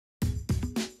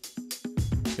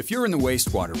If you're in the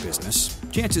wastewater business,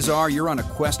 chances are you're on a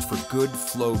quest for good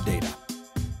flow data.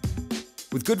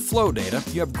 With good flow data,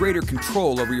 you have greater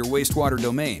control over your wastewater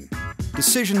domain.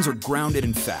 Decisions are grounded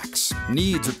in facts,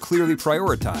 needs are clearly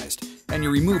prioritized, and you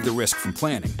remove the risk from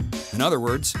planning. In other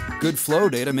words, good flow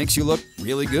data makes you look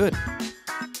really good.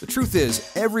 The truth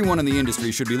is, everyone in the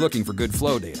industry should be looking for good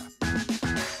flow data.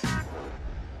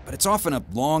 But it's often a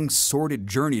long, sordid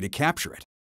journey to capture it.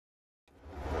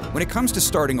 When it comes to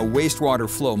starting a wastewater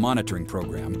flow monitoring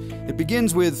program, it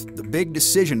begins with the big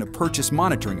decision to purchase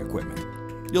monitoring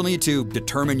equipment. You'll need to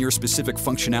determine your specific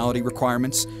functionality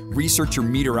requirements, research your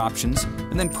meter options,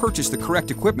 and then purchase the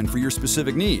correct equipment for your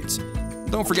specific needs.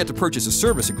 Don't forget to purchase a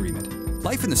service agreement.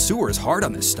 Life in the sewer is hard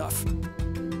on this stuff.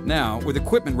 Now, with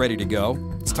equipment ready to go,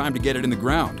 it's time to get it in the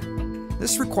ground.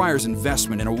 This requires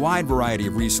investment in a wide variety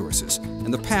of resources,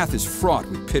 and the path is fraught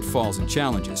with pitfalls and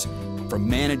challenges. From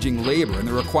managing labor and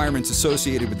the requirements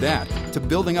associated with that, to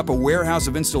building up a warehouse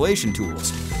of installation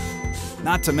tools.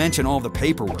 Not to mention all the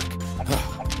paperwork.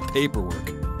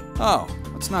 Paperwork. Oh,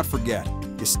 let's not forget,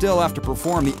 you still have to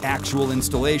perform the actual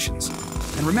installations.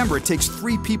 And remember, it takes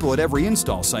 3 people at every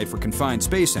install site for confined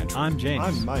space entry. I'm James.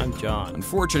 I'm Mike. I'm John.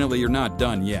 Unfortunately, you're not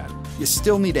done yet. You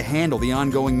still need to handle the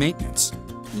ongoing maintenance.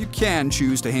 You can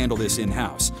choose to handle this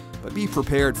in-house, but be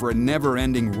prepared for a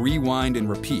never-ending rewind and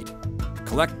repeat.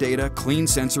 Collect data, clean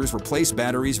sensors, replace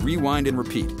batteries, rewind and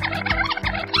repeat.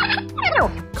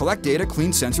 Collect data,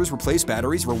 clean sensors, replace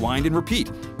batteries, rewind and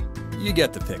repeat. You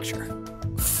get the picture.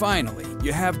 Finally,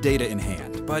 you have data in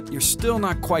hand, but you're still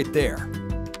not quite there.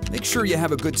 Make sure you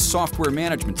have a good software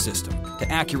management system to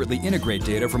accurately integrate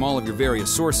data from all of your various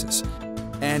sources.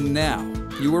 And now,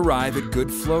 you arrive at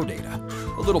good flow data.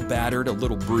 A little battered, a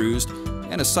little bruised,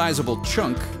 and a sizable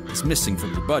chunk is missing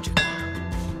from your budget.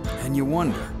 And you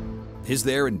wonder, is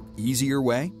there an easier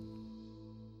way?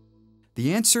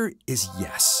 The answer is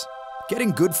yes. Getting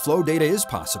good flow data is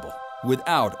possible,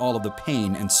 without all of the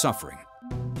pain and suffering.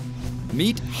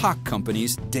 Meet Hach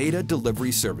Company's Data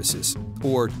Delivery Services,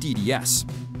 or DDS.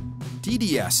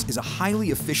 DDS is a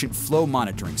highly efficient flow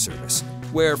monitoring service,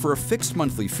 where for a fixed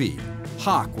monthly fee,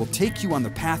 Hach will take you on the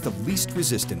path of least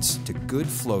resistance to good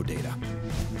flow data.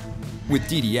 With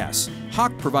DDS,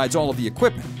 Hach provides all of the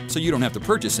equipment, so you don't have to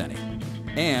purchase any.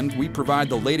 And we provide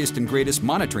the latest and greatest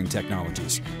monitoring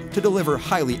technologies to deliver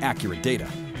highly accurate data.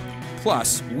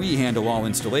 Plus, we handle all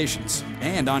installations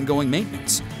and ongoing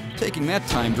maintenance, taking that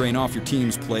time drain off your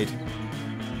team's plate.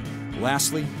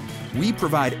 Lastly, we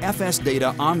provide FS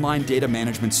Data online data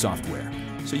management software,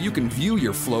 so you can view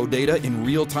your flow data in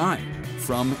real time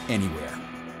from anywhere.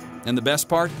 And the best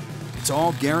part? It's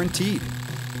all guaranteed.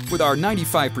 With our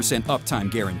 95%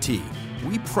 uptime guarantee,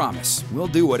 we promise we'll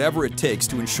do whatever it takes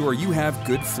to ensure you have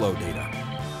good flow data.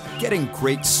 Getting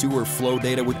great sewer flow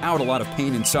data without a lot of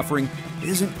pain and suffering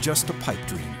isn't just a pipe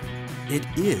dream. It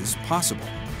is possible.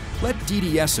 Let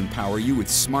DDS empower you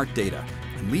with smart data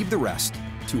and leave the rest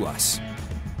to us.